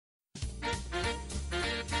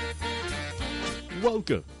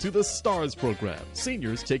Welcome to the STARS program,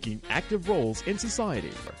 seniors taking active roles in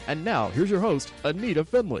society. And now, here's your host, ANITA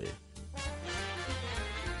FINLEY.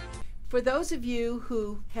 For those of you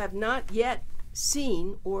who have not yet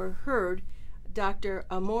seen or heard Dr.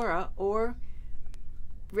 Amore or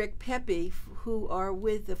Rick Pepe, who are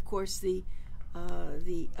with, of course, the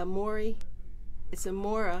Amore, it's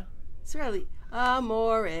Amore, it's really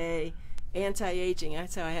Amore, anti-aging.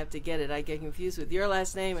 That's how I have to get it. I get confused with your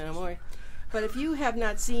last name and Amore. But if you have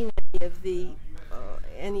not seen any of the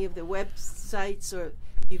websites, or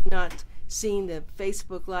you've not seen the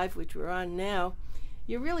Facebook Live, which we're on now,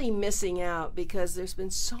 you're really missing out, because there's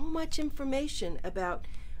been so much information about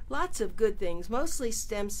lots of good things, mostly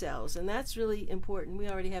stem cells, and that's really important. We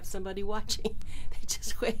already have somebody watching. They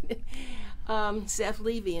just waited. Seth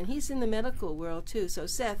Levy, and he's in the medical world too. So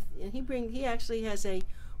Seth, and he actually has a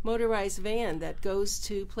motorized van that goes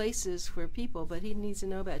to places for people, but he needs to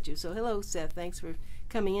know about you. So hello, Seth. Thanks for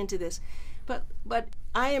coming into this. But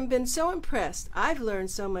I have been so impressed. I've learned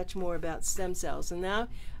so much more about stem cells, and now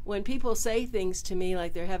when people say things to me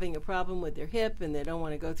like they're having a problem with their hip and they don't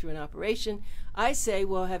want to go through an operation, I say,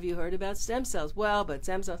 well, have you heard about stem cells? Well, but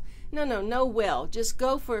stem cells, no, well, just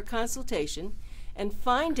go for a consultation and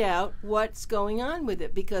find out what's going on with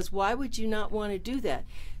it, because why would you not want to do that?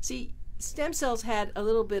 See, stem cells had a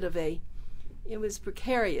little bit of it was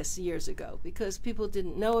precarious years ago, because people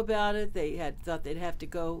didn't know about it. They thought they'd have to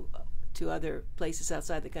go to other places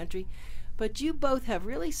outside the country. But you both have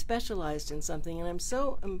really specialized in something, and I'm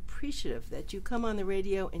so appreciative that you come on the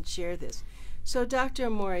radio and share this. So, Dr.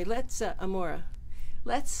 Amore, let's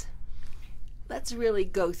really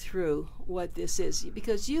go through what this is,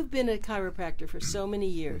 because you've been a chiropractor for so many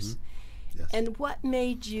years. Yes. And what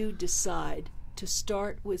made you decide to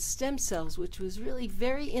start with stem cells, which was really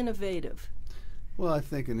very innovative? Well, I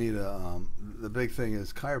think, ANITA, the big thing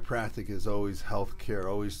is chiropractic is always health care,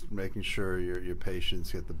 always making sure your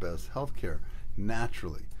patients get the best health care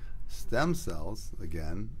naturally. Stem cells,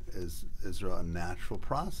 again, is a natural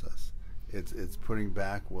process. It's putting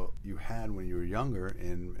back what you had when you were younger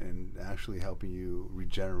and actually helping you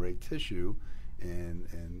regenerate tissue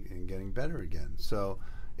and getting better again. So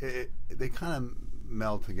they kind of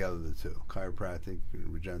meld together, the two, chiropractic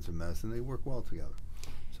and regenerative medicine. They work well together.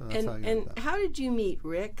 So that's how did you meet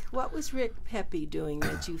Rick? What was Rick Pepe doing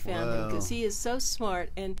that you found him? Because he is so smart,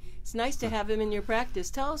 and it's nice to have him in your practice.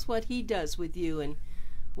 Tell us what he does with you and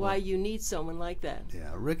why you need someone like that.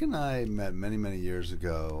 Yeah, Rick and I met many years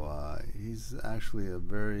ago. He's actually a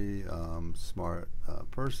very smart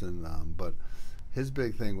person, but his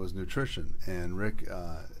big thing was nutrition, and Rick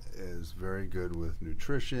is very good with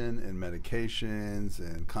nutrition and medications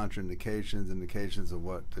and contraindications, indications of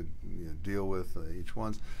what to deal with each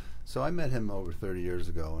one. So I met him over 30 years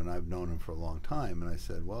ago, and I've known him for a long time, and I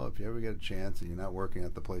said, well, if you ever get a chance and you're not working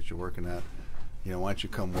at the place you're working at, why don't you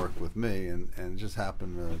come work with me? And it just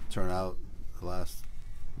happened to turn out the last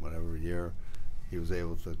year he was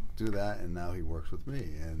able to do that, and now he works with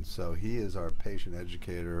me. And so he is our patient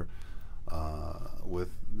educator with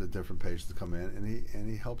the different patients that come in, and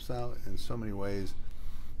he helps out in so many ways.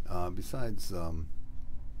 Besides,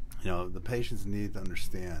 the patients need to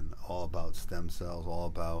understand all about stem cells, all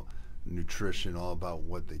about nutrition, all about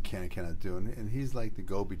what they can and cannot do, and he's like the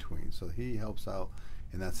go-between. So he helps out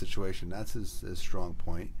in that situation. That's his strong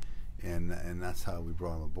point, and that's how we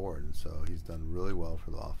brought him aboard. And so he's done really well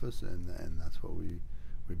for the office, and that's what we've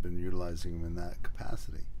been utilizing him in that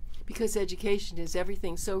capacity. Because education is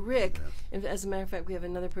everything. So Rick, and as a matter of fact, we have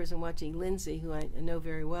another person watching, Lindsay, who I know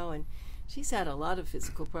very well, and she's had a lot of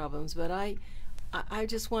physical problems, but I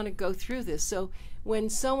just want to go through this. So when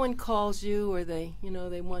someone calls you, or they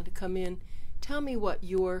want to come in, tell me what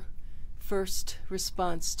your first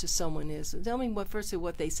response to someone is. Tell me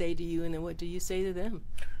what they say to you, and then what do you say to them?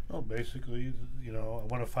 Well, basically, I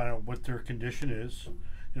want to find out what their condition is,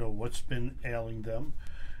 what's been ailing them,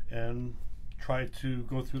 and try to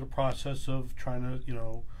go through the process of trying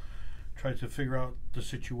to figure out the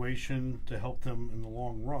situation to help them in the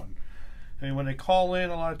long run. I mean, when they call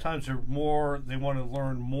in, a lot of times they want to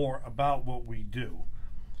learn more about what we do.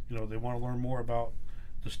 They want to learn more about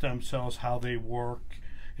the stem cells, how they work.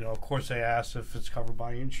 Of course, they ask if it's covered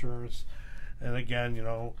by insurance, and again,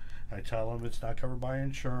 I tell them it's not covered by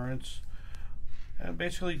insurance, and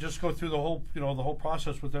basically just go through the whole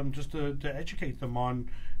process with them, just to educate them on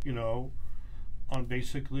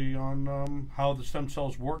how the stem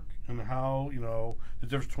cells work, and how the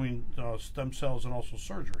difference between stem cells and also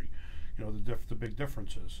surgery. The big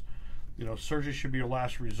differences. Surgery should be your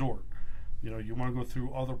last resort. You want to go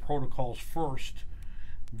through other protocols first,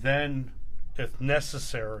 then, if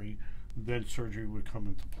necessary, then surgery would come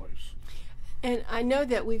into place. And I know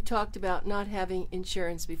that we've talked about not having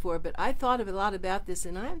insurance before, but I thought a lot about this,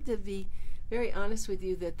 and I have to be very honest with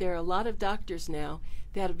you that there are a lot of doctors now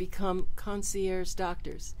that have become concierge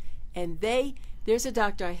doctors. And there's a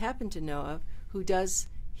doctor I happen to know of who does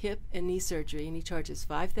hip and knee surgery, and he charges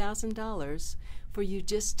 $5,000 for you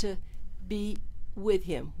just to be with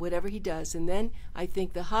him, whatever he does. And then I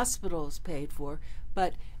think the hospital is paid for,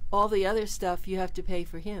 but all the other stuff you have to pay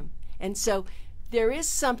for him. And so there is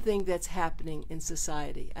something that's happening in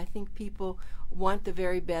society. I think people want the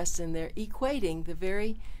very best, and they're equating the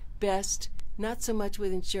very best, not so much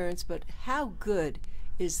with insurance, but how good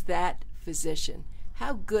is that physician?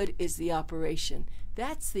 How good is the operation?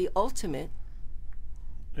 That's the ultimate.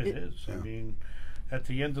 It is. Yeah. I mean, at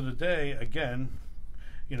the end of the day, again,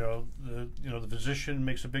 the physician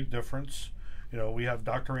makes a big difference. We have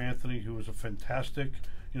Dr. Anthony, who is a fantastic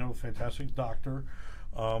doctor.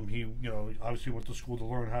 He, obviously went to school to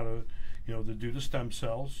learn how to, to do the stem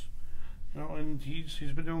cells, and he's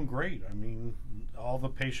been doing great. I mean, all the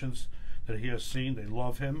patients that he has seen, they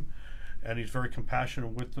love him, and he's very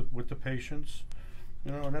compassionate with the patients.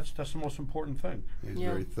 And that's the most important thing. He's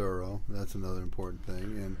very thorough. That's another important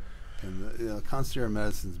thing. And concierge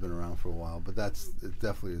medicine's been around for a while, but it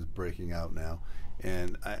definitely is breaking out now.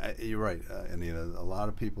 And you're right, Anita. A lot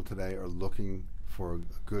of people today are looking for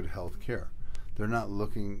good health care. They're not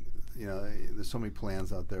looking. There's so many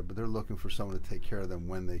plans out there, but they're looking for someone to take care of them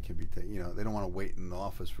when they can be taken. They don't want to wait in the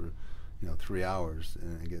office for 3 hours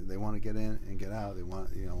they want to get in and get out. They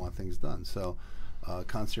want things done. So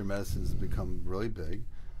concierge medicine has become really big,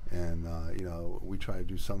 and we try to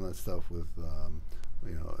do some of that stuff with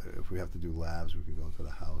if we have to do labs, we can go to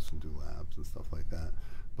the house and do labs and stuff like that.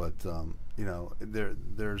 But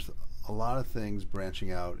there's a lot of things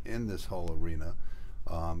branching out in this whole arena,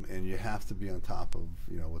 and you have to be on top of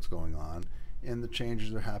what's going on. And the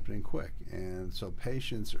changes are happening quick, and so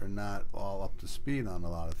patients are not all up to speed on a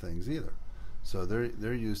lot of things either. So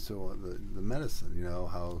they're used to the medicine,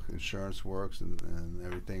 how insurance works and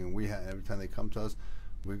everything. And every time they come to us,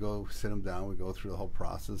 we go sit them down. We go through the whole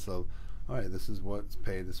process of, all right, this is what's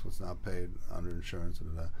paid, this is what's not paid under insurance,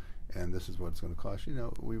 and this is what it's going to cost.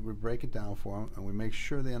 We break it down for them, and we make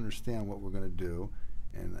sure they understand what we're going to do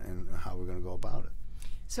and how we're going to go about it.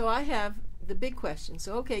 So I have the big question.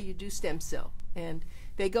 So, okay, you do stem cell, and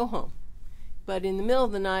they go home. But in the middle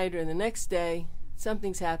of the night or the next day,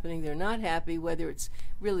 something's happening. They're not happy, whether it's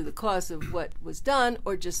really the cause of what was done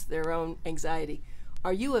or just their own anxiety.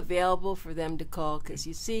 Are you available for them to call? Because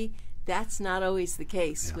you see, that's not always the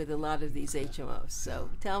case with a lot of these HMOs.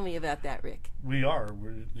 So tell me about that, Rick. We are.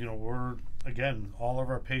 We're again, all of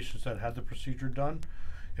our patients that had the procedure done,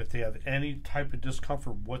 if they have any type of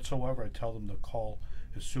discomfort whatsoever, I tell them to call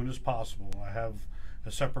as soon as possible. I have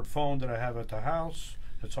a separate phone that I have at the house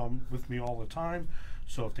that's on with me all the time.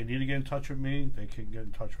 So if they need to get in touch with me, they can get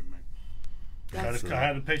in touch with me. I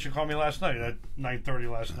had a patient call me last night at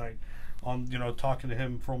 9:30 last night, on talking to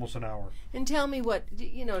him for almost an hour. And tell me what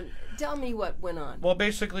went on. Well,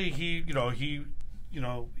 basically he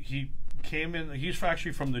came in. He's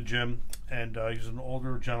actually from the gym, and he's an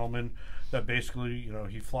older gentleman that basically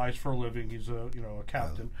he flies for a living. He's a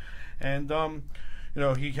captain, and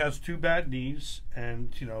he has 2 bad knees,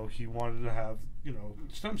 and he wanted to have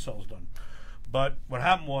stem cells done. But what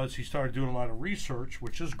happened was he started doing a lot of research,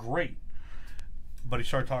 which is great, but he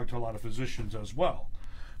started talking to a lot of physicians as well.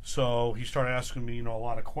 So he started asking me, a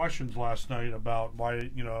lot of questions last night about why,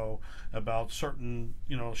 about certain,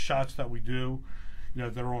 shots that we do,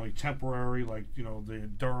 that are only temporary, like, the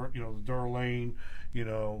Duralane,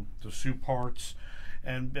 the soup parts.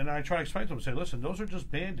 And I try to explain to them, say, listen, those are just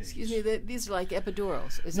Band-Aids. Excuse me, these are like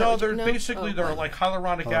epidurals. Is no, that they're basically, they're like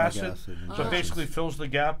hyaluronic acid. So it Oh. basically fills the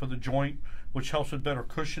gap of the joint, which helps with better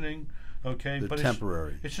cushioning. Okay, They're but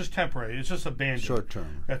temporary. It's just temporary. It's just a Band-Aid. Short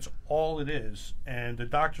term. That's all it is. And the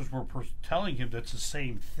doctors were telling him that's the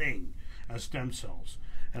same thing as stem cells.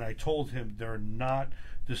 And I told him they're not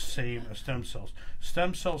the same as stem cells.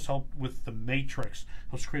 Stem cells help with the matrix.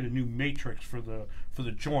 Helps create a new matrix for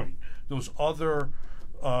the joint. Those other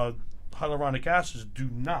hyaluronic acids do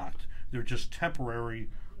not. They're just temporary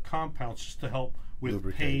compounds just to help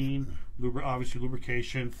with pain, obviously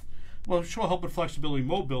lubrication. Well, it should help with flexibility,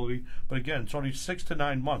 mobility, but again, it's only 6 to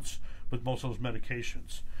 9 months with most of those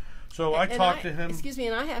medications. So I talked to him. Excuse me,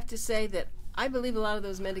 and I have to say that I believe a lot of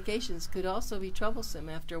those medications could also be troublesome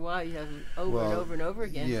after a while. You have them over and over and over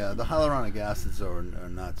again. Yeah, the hyaluronic acids are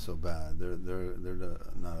not so bad. They're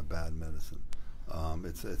not a bad medicine.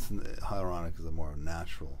 It's hyaluronic is a more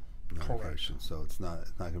natural medication, so it's not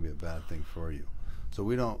going to be a bad thing for you. So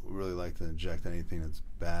we don't really like to inject anything that's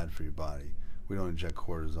bad for your body. We don't inject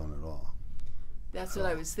cortisone at all. That's what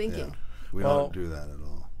I was thinking. Yeah. We don't do that at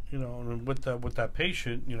all. You know, and with that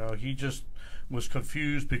patient, you know, he just was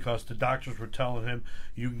confused because the doctors were telling him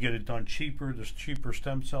you can get it done cheaper. There's cheaper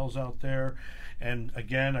stem cells out there. And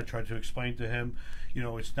again, I tried to explain to him, you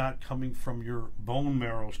know, it's not coming from your bone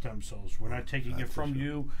marrow stem cells. We're not taking it from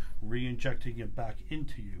you, re-injecting it back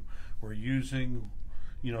into you. We're using,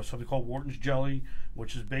 you know, something called Wharton's jelly,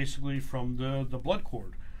 which is basically from the blood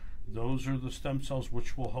cord. Those are the stem cells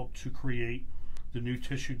which will help to create the new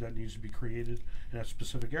tissue that needs to be created in that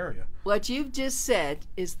specific area. What you've just said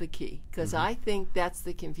is the key, because I think that's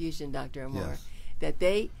the confusion, Dr. Amore, Yes. that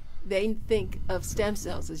they think of stem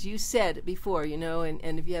cells, as you said before, you know,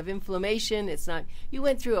 and if you have inflammation, it's not, you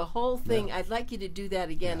went through a whole thing. I'd like you to do that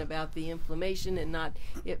again about the inflammation, and not,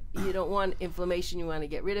 if you don't want inflammation, you want to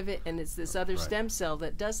get rid of it, and it's this other stem cell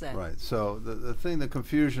that does that. Right. So the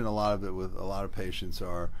confusion, a lot of it with a lot of patients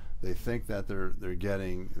are, they think that they're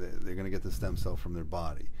going to get the stem cell from their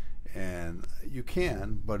body, and you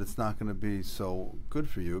can, but it's not going to be so good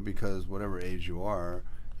for you, because whatever age you are,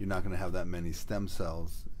 you're not going to have that many stem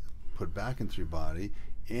cells put back into your body,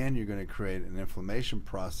 and you're going to create an inflammation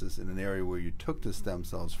process in an area where you took the stem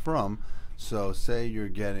cells from. So say you're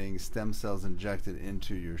getting stem cells injected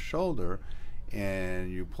into your shoulder,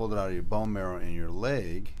 and you pulled it out of your bone marrow in your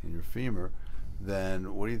leg, in your femur,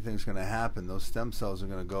 then what do you think is going to happen? Those stem cells are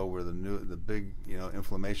going to go where the big, you know,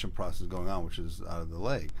 inflammation process is going on, which is out of the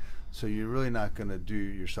leg. So you're really not going to do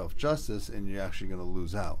yourself justice, and you're actually going to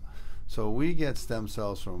lose out. So we get stem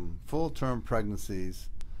cells from full-term pregnancies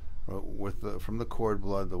from the cord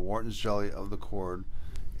blood, the Wharton's jelly of the cord,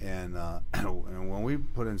 and when we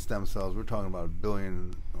put in stem cells, we're talking about 1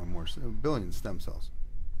 billion or more, 1 billion stem cells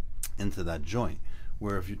into that joint.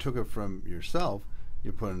 Where if you took it from yourself,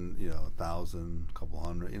 you're putting, you know, 1,000, a couple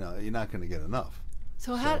hundred, you know, you're not going to get enough.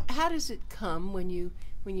 So how does it come when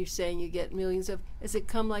you're saying you get millions of? Does it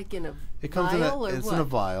come like in a vial, or it's what? in a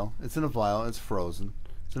vial. It's in a vial. It's frozen.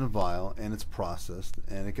 It's in a vial, and it's processed,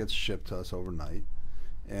 and it gets shipped to us overnight,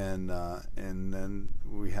 and then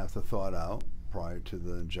we have to thaw it out prior to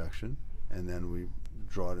the injection, and then we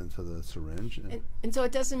draw it into the syringe. And so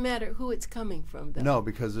it doesn't matter who it's coming from, though. No,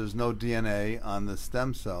 because there's no DNA on the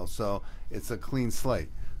stem cell, so it's a clean slate.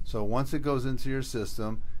 So once it goes into your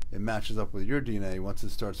system, it matches up with your DNA once it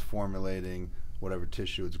starts formulating whatever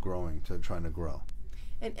tissue it's trying to grow.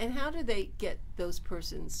 And how do they get those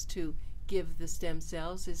persons to give the stem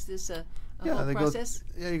cells? Is this a whole process?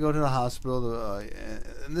 You go to the hospital,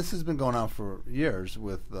 and this has been going on for years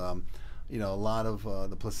with you know, a lot of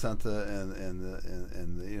the placenta and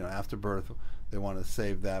the, you know, after birth, they want to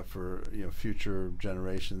save that for, you know, future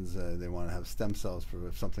generations. They want to have stem cells for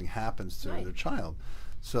if something happens to their child.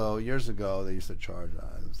 So years ago, they used to charge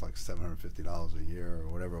it was like $750 a year or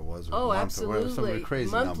whatever it was. Oh, a month, absolutely. Or whatever, some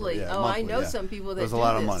crazy monthly. number. Yeah, oh, monthly, I know yeah. some people that There's do a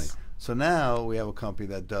lot this. of money. So now we have a company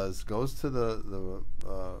that goes to the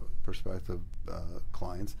prospective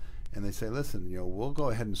clients, and they say, listen, you know, we'll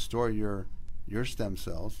go ahead and store your stem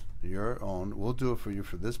cells, your own. We'll do it for you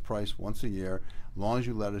for this price once a year, as long as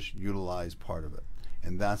you let us utilize part of it.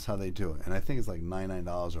 And that's how they do it. And I think it's like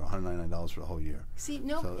 $99 or $199 for the whole year. See,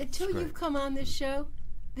 no, So until it's great. you've come on this show,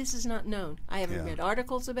 this is not known. I haven't read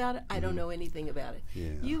articles about it. I don't know anything about it.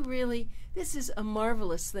 Yeah. You really, this is a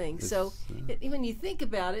marvelous thing. So when you think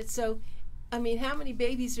about it, so, I mean, how many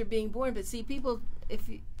babies are being born? But see, people,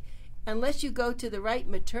 unless you go to the right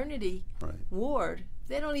maternity ward,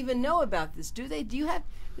 they don't even know about this, do they? Do you have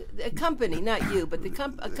a company, not you, but a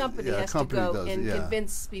company has to go and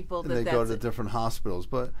convince people that they that's go to it. different hospitals.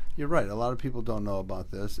 But you're right, a lot of people don't know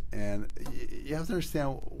about this, and you have to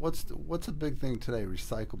understand what's a big thing today.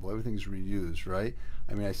 Recyclable, everything's reused, right?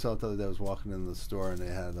 I mean, I saw it the other day. I was walking in the store, and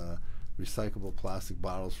they had recyclable plastic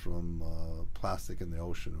bottles from plastic in the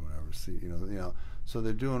ocean or whatever. See, you know, so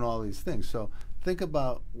they're doing all these things. So think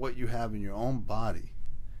about what you have in your own body.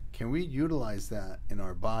 Can we utilize that in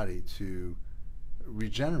our body to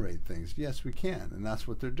regenerate things? Yes, we can, and that's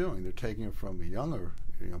what they're doing. They're taking it from a younger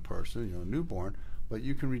person, newborn, but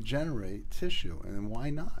you can regenerate tissue, and why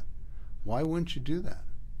not? Why wouldn't you do that?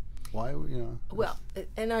 Why, Well,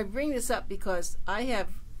 and I bring this up because I have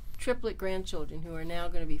triplet grandchildren who are now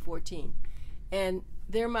going to be 14, and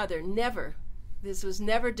their mother this was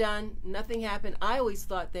never done, nothing happened. I always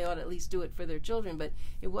thought they ought to at least do it for their children, but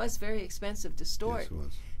it was very expensive to store Yes, it. it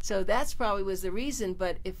was. So that's probably was the reason,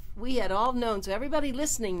 but if we had all known, so everybody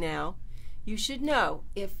listening now, you should know,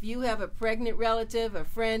 if you have a pregnant relative, a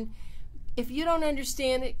friend, if you don't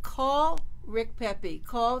understand it, call Rick Pepe,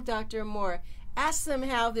 call Dr. Amore, ask them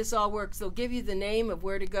how this all works. They'll give you the name of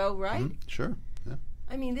where to go, right? Sure, yeah.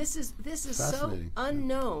 I mean, this is so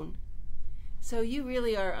unknown So you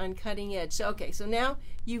really are on cutting edge. So okay, so now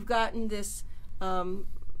you've gotten this,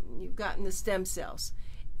 you've gotten the stem cells,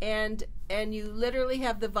 and you literally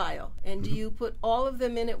have the vial. And do you put all of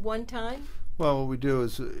them in at one time? Well, what we do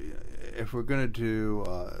is, if we're going to do,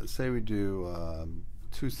 say we do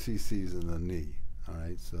 2 cc's in the knee, all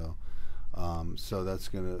right, so that's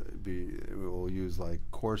going to be, we'll use like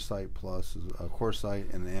Corsite plus,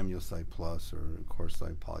 Corsite and Amulsite plus, or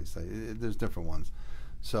Corsite Polysite. There's different ones.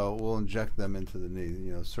 So we'll inject them into the knee.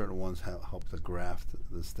 You know, certain ones help to graft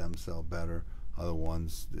the stem cell better. Other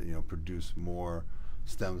ones, you know, produce more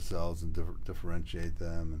stem cells and differentiate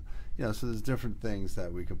them. And, you know, so there's different things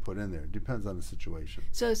that we can put in there. It depends on the situation.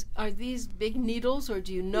 So are these big needles, or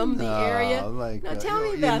do you numb the area? Like, now tell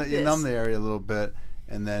me about this. You numb the area a little bit,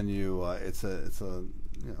 and then you it's a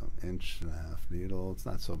 1.5-inch needle. It's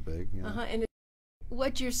not so big. You know? And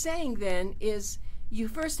what you're saying then is, you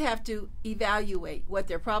first have to evaluate what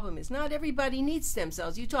their problem is. Not everybody needs stem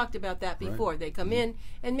cells. You talked about that before. Right. They come in,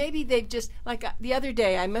 and maybe they've just, like the other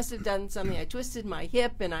day, I must have done something. I twisted my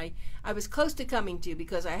hip, and I was close to coming to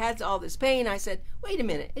because I had all this pain. I said, wait a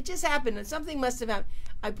minute, it just happened, and something must have happened.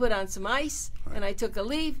 I put on some ice, and I took a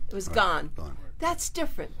leave. It was gone. That's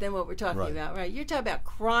different than what we're talking about, right? You're talking about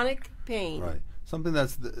chronic pain. Right. Something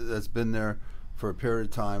that's been there for a period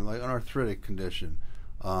of time, like an arthritic condition.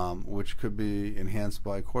 Which could be enhanced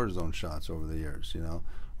by cortisone shots over the years, you know,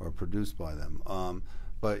 or produced by them.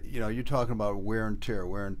 But, you know, you're talking about wear and tear.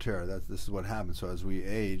 This is what happens. So as we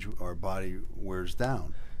age, our body wears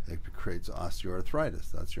down. It creates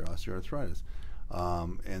osteoarthritis. That's your osteoarthritis.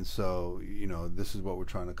 And so, you know, this is what we're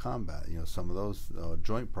trying to combat, you know, some of those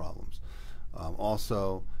joint problems.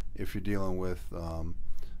 Also, if you're dealing with, you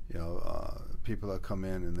know, people that come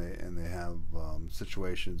in and they have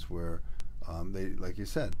situations where they, like you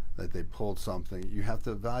said, that they pulled something. You have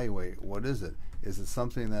to evaluate, what is it? Is it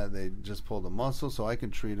something that they just pulled a muscle, so I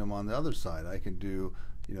can treat them on the other side? I can do,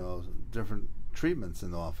 you know, different treatments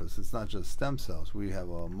in the office. It's not just stem cells. We have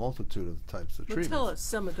a multitude of types of treatments. Tell us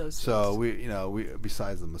some of those so things. we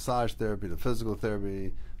besides the massage therapy, the physical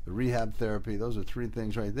therapy, the rehab therapy, those are 3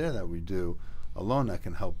 things right there that we do alone that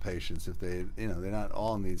can help patients if they, you know, they not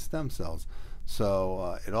all need stem cells.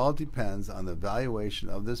 So it all depends on the evaluation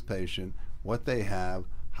of this patient, what they have,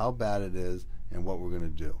 how bad it is, and what we're going to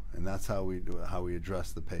do. And that's how we do it, how we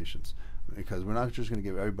address the patients. Because we're not just going to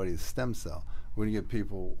give everybody a stem cell. We're going to give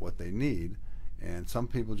people what they need, and some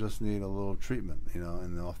people just need a little treatment, you know,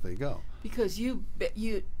 and off they go. Because your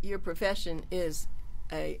profession is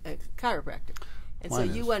a chiropractor. And so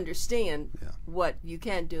you understand what you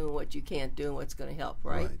can do and what you can't do and what's going to help,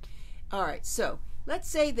 right? All right. So let's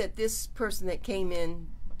say that this person that came in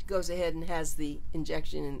goes ahead and has the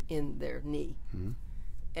injection in their knee,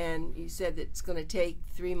 and you said that it's going to take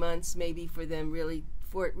 3 months maybe for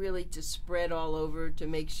it really to spread all over to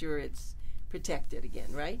make sure it's protected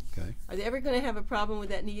again, right? Okay. Are they ever going to have a problem with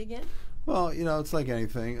that knee again? Well, you know, it's like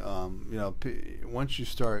anything. You know, once you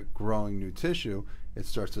start growing new tissue, it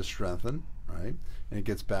starts to strengthen, right? And it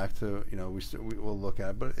gets back to, you know, we'll look at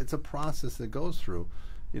it, but it's a process that goes through.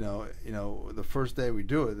 You know, the first day we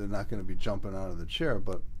do it, they're not going to be jumping out of the chair,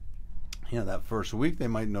 but you know, that first week they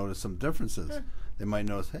might notice some differences. They might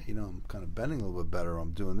notice, hey, you know, I'm kind of bending a little bit better, or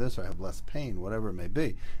I'm doing this, or I have less pain, whatever it may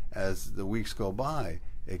be. As the weeks go by,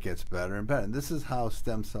 it gets better and better. And this is how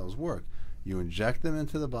stem cells work. You inject them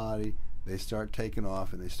into the body, they start taking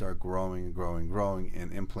off, and they start growing and growing and growing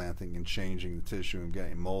and implanting and changing the tissue and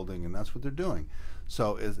getting molding, and that's what they're doing.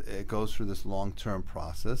 So it goes through this long-term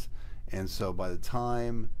process. And so by the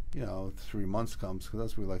time, you know, 3 months comes, because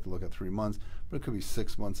that's what we like to look at, 3 months, but it could be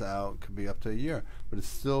 6 months out, it could be up to a year, but it's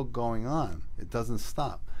still going on. It doesn't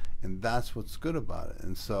stop. And that's what's good about it.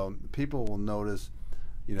 And so people will notice,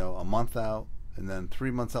 you know, a month out, and then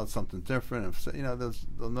 3 months out, something different. And, you know,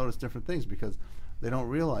 they'll notice different things because they don't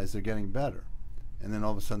realize they're getting better. And then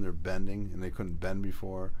all of a sudden they're bending, and they couldn't bend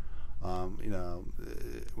before. You know,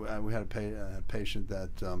 we had a patient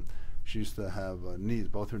that she used to have knees.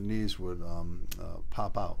 Both her knees would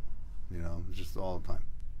pop out, you know, just all the time.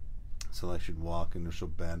 So like she'd walk and she'll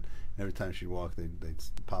bend. And every time she'd walk, they'd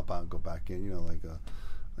pop out and go back in. You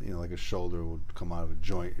know, like a shoulder would come out of a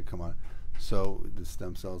joint. It'd come out. So the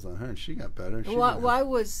stem cells on her, and she got better. And why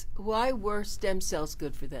were stem cells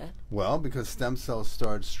good for that? Well, because stem cells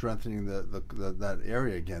start strengthening that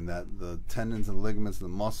area again, that the tendons and ligaments, the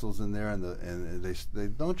muscles in there, and they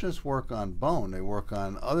don't just work on bone; they work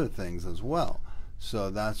on other things as well. So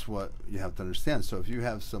that's what you have to understand. So if you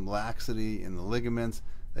have some laxity in the ligaments,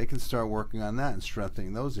 they can start working on that and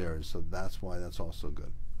strengthening those areas. So that's why that's also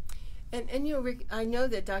good. And you know, Rick, I know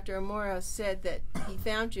that Dr. Amore said that he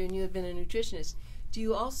found you and you had been a nutritionist. Do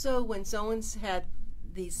you also, when someone's had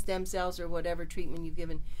these stem cells or whatever treatment you've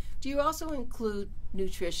given, do you also include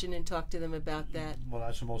nutrition and talk to them about that? Well,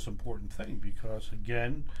 that's the most important thing, because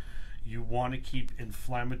again, you want to keep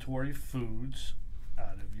inflammatory foods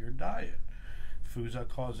out of your diet. Foods that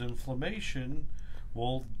cause inflammation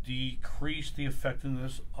will decrease the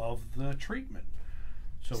effectiveness of the treatment.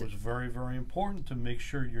 So it's very, very important to make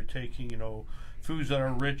sure you're taking, foods that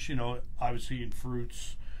are rich, obviously in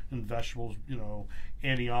fruits and vegetables,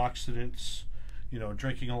 antioxidants,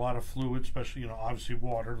 drinking a lot of fluid, especially, obviously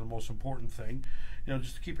water, the most important thing,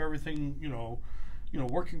 just to keep everything,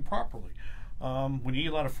 working properly. When you eat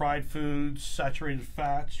a lot of fried foods, saturated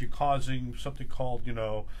fats, you're causing something called,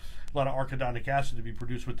 a lot of arachidonic acid to be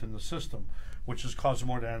produced within the system, which is causing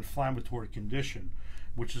more of an inflammatory condition,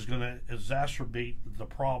 which is going to exacerbate the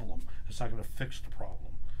problem. It's not going to fix the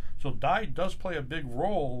problem. So diet does play a big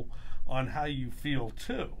role on how you feel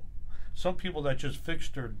too. Some people that just fix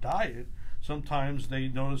their diet, sometimes they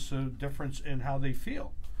notice a difference in how they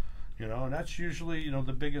feel, and that's usually,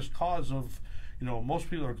 the biggest cause of, most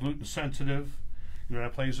people are gluten sensitive,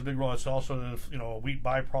 that plays a big role. It's also, a wheat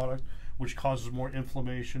byproduct, which causes more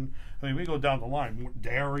inflammation. I mean, we go down the line.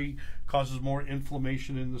 Dairy causes more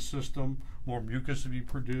inflammation in the system, more mucus to be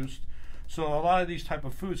produced. So a lot of these type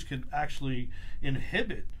of foods can actually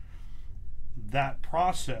inhibit that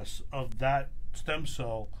process of that stem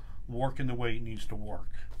cell working the way it needs to work.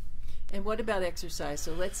 And what about exercise?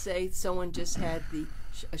 So let's say someone just had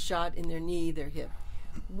a shot in their knee, their hip.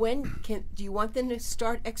 Do you want them to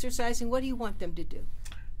start exercising? What do you want them to do?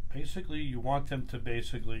 Basically, you want them to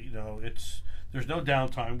there's no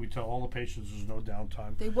downtime. We tell all the patients there's no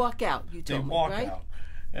downtime. They walk out, you told me, They walk right? out.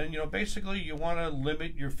 And, basically you want to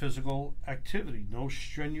limit your physical activity. No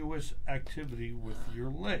strenuous activity with your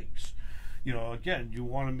legs. Again, you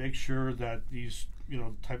want to make sure that these,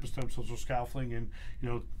 type of stem cells are scaffolding and,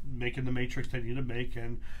 making the matrix they need to make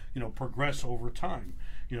and, progress over time.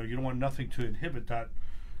 You don't want nothing to inhibit that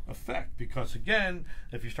effect, because, again,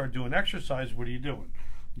 if you start doing exercise, what are you doing?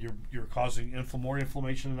 You're causing more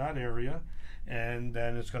inflammation in that area, and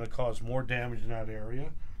then it's going to cause more damage in that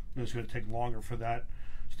area, and it's going to take longer for that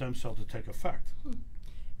stem cell to take effect.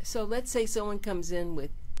 So let's say someone comes in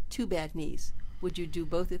with 2 bad knees. Would you do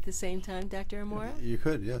both at the same time, Dr. Amore? You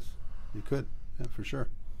could, yes. You could, yeah, for sure.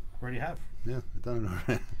 Already have. Yeah, I've done it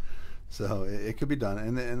already. So it could be done.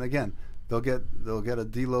 And again, they'll get a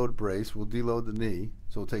deload brace. We'll deload the knee,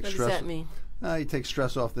 so we'll take stress. What does that mean? You take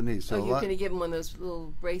stress off the knee. So you're going to give them one of those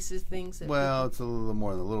little braces things? It's a little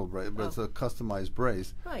more than a little brace, but it's a customized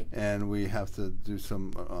brace. Right. And we have to do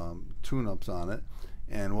some tune-ups on it.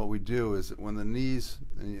 And what we do is when the knees,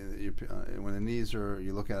 you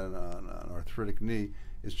look at an arthritic knee,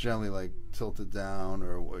 it's generally like tilted down,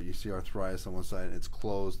 or you see arthritis on one side, and it's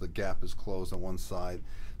closed, the gap is closed on one side.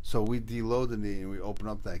 So we deload the knee and we open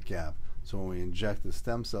up that gap. So when we inject the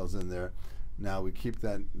stem cells in there, now we keep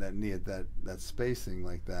that knee at that spacing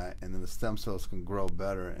like that, and then the stem cells can grow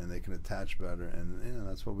better and they can attach better, and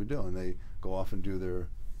that's what we do. And they go off and do their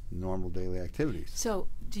normal daily activities. So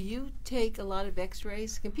do you take a lot of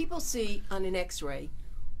x-rays? Can people see on an x-ray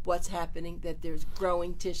what's happening, that there's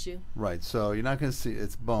growing tissue? Right, so you're not going to see,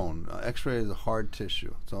 it's bone. X-ray is a hard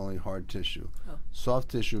tissue. It's only hard tissue. Oh. Soft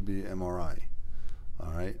tissue would be MRI.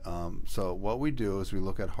 All right, so what we do is we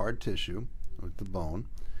look at hard tissue with the bone,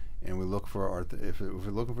 and we look for, if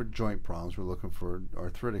we're looking for joint problems, we're looking for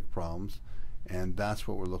arthritic problems, and that's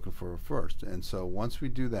what we're looking for first. And so once we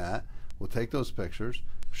do that, we'll take those pictures,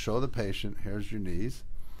 show the patient, here's your knees,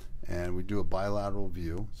 and we do a bilateral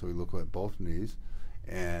view, so we look at both knees,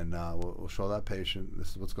 and we'll show that patient, this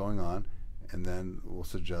is what's going on, and then we'll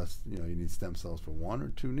suggest, you need stem cells for 1 or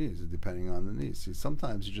 2 knees, depending on the knee. See,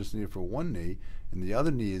 sometimes you just need it for 1 knee, and the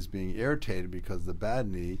other knee is being irritated because the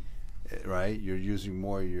bad knee, right, you're using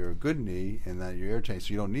more your good knee, and that you're irritated,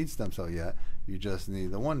 so you don't need stem cell yet, you just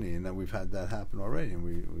need the 1 knee. And then we've had that happen already, and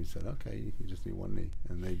we said, okay, you just need 1 knee,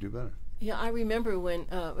 and they do better. Yeah, I remember when,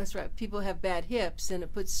 that's right, people have bad hips, and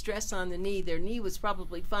it puts stress on the knee. Their knee was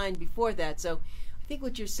probably fine before that. So I think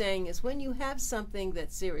what you're saying is when you have something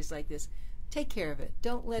that's serious like this, take care of it.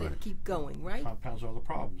 Don't let it keep going, right? Compounds all the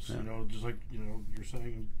problems. Yeah. Just like, you're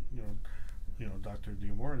saying, Dr.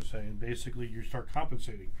 Amore is saying, basically you start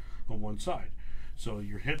compensating on one side. So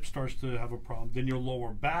your hip starts to have a problem, then your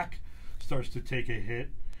lower back starts to take a hit,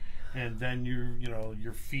 and then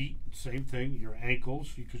your feet, same thing, your ankles,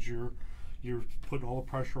 because you're putting all the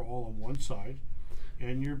pressure all on one side,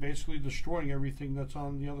 and you're basically destroying everything that's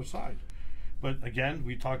on the other side. But again,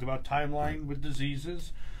 we talked about timeline with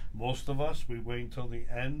diseases. Most of us, we wait until the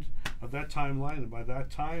end of that timeline, and by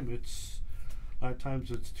that time, a lot of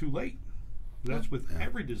times it's too late. That's with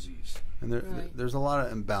every disease. And there's a lot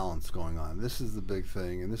of imbalance going on. This is the big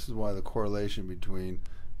thing, and this is why the correlation between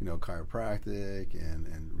chiropractic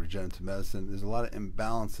and regenerative medicine, there's a lot of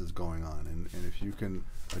imbalances going on. And if you can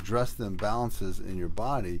address the imbalances in your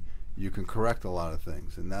body, you can correct a lot of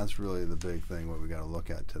things. And that's really the big thing what we got to look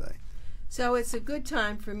at today. So it's a good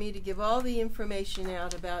time for me to give all the information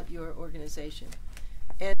out about your organization.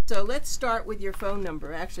 And so let's start with your phone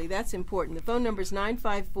number. Actually, that's important. The phone number is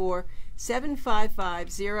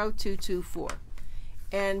 954-755-0224.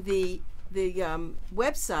 And the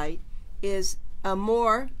website is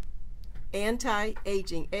Amore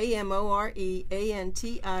Anti-Aging, AMORE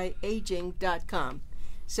ANTI-aging.com.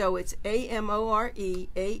 So it's AMORE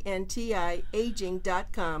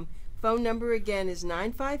ANTI-aging.com. Phone number again is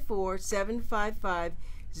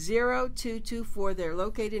 954-755-0224. They're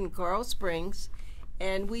located in Coral Springs.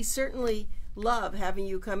 And we certainly love having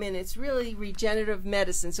you come in. It's really regenerative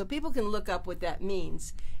medicine, so people can look up what that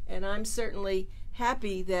means. And I'm certainly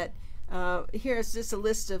happy that here's just a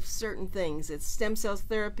list of certain things. It's stem cell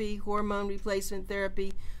therapy, hormone replacement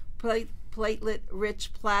therapy,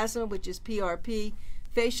 platelet-rich plasma, which is PRP,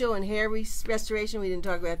 facial and hair restoration, we didn't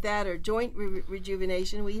talk about that, or joint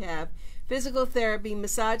rejuvenation, we have physical therapy,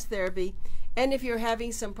 massage therapy, and if you're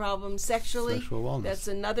having some problems sexually, Sexual wellness. That's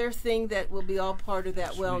another thing that will be all part of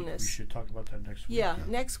that wellness. We should talk about that next week. Yeah,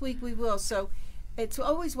 next week we will. So it's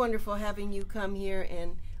always wonderful having you come here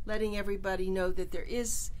and letting everybody know that there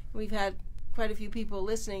is, we've had quite a few people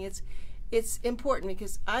listening. It's important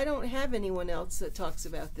because I don't have anyone else that talks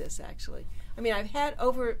about this, actually. I mean, I've had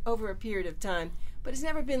over a period of time, but it's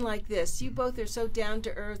never been like this. You both are so down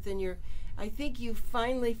to earth, and I think you've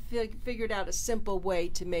finally figured out a simple way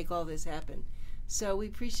to make all this happen. So we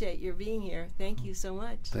appreciate your being here. Thank you so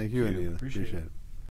much. Thank you, Anita. Appreciate it.